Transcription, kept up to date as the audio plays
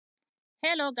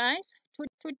Hello guys,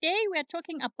 today we are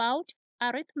talking about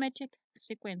arithmetic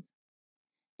sequence.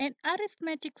 An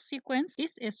arithmetic sequence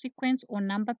is a sequence or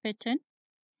number pattern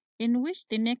in which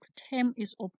the next term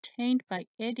is obtained by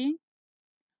adding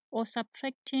or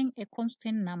subtracting a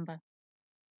constant number.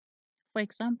 For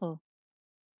example,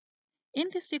 in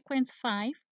the sequence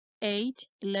 5, 8,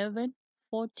 11,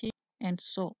 14, and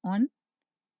so on,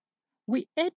 we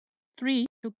add 3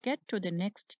 to get to the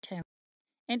next term.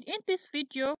 And in this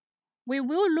video, we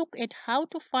will look at how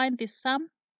to find the sum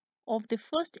of the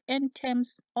first n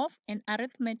terms of an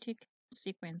arithmetic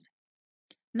sequence.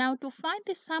 Now, to find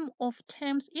the sum of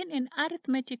terms in an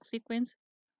arithmetic sequence,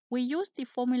 we use the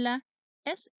formula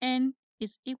Sn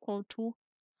is equal to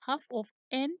half of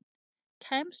n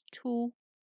times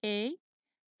 2a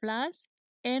plus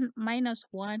n minus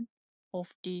 1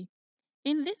 of d.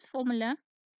 In this formula,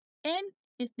 n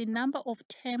is the number of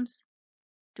terms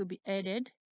to be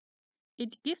added.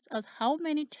 It gives us how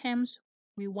many terms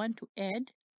we want to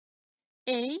add.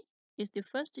 A is the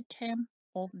first term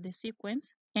of the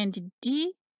sequence, and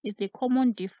D is the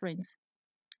common difference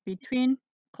between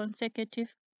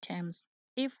consecutive terms.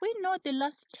 If we know the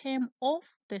last term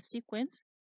of the sequence,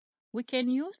 we can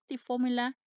use the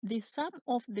formula the sum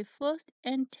of the first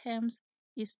n terms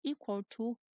is equal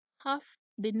to half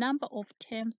the number of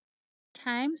terms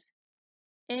times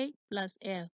A plus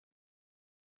L.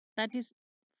 That is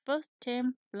first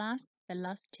term plus the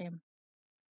last term.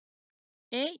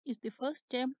 A is the first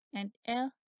term and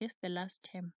L is the last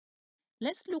term.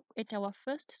 Let's look at our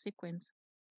first sequence.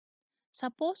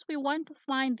 Suppose we want to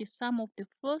find the sum of the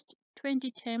first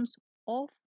 20 terms of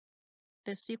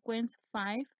the sequence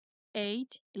 5,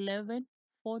 8, 11,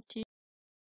 14,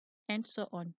 and so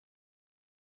on.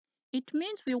 It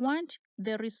means we want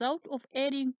the result of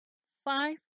adding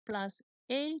 5 plus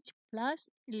 8 plus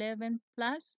 11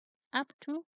 plus up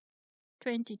to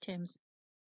 20 terms.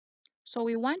 So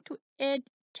we want to add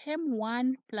term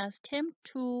 1 plus term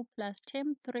 2 plus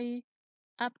term 3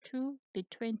 up to the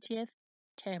 20th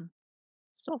term.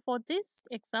 So for this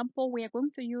example, we are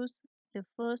going to use the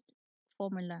first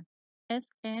formula.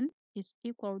 Sn is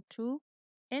equal to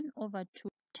n over 2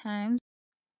 times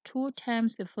 2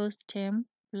 times the first term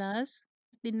plus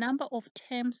the number of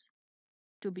terms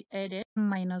to be added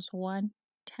minus 1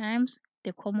 times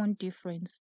the common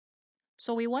difference.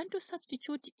 So we want to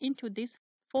substitute into this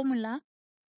formula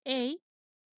A,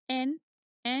 N,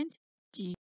 and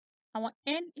D. Our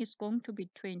N is going to be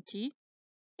 20,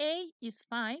 A is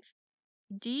 5,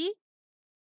 D,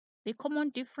 the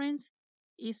common difference,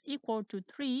 is equal to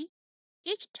 3.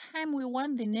 Each time we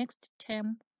want the next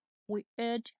term, we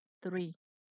add 3.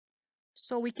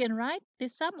 So we can write the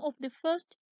sum of the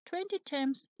first 20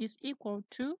 terms is equal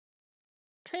to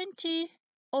 20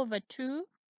 over 2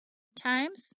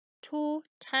 times 2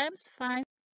 times 5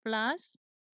 plus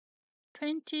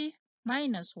 20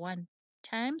 minus 1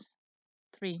 times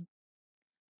 3.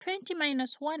 20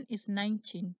 minus 1 is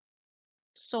 19.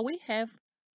 So we have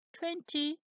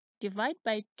 20 divided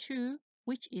by 2,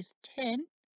 which is 10,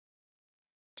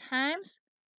 times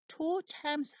 2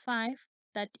 times 5,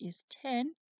 that is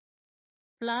 10,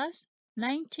 plus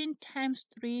 19 times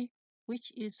 3,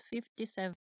 which is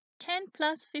 57. 10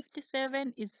 plus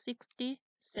 57 is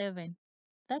 67.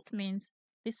 That means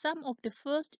the sum of the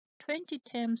first 20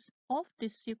 terms of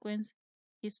this sequence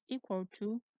is equal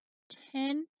to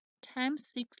 10 times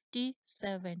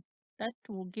 67. That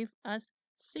will give us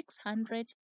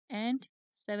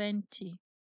 670.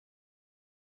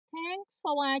 Thanks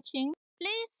for watching.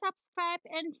 Please subscribe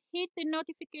and hit the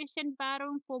notification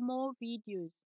button for more videos.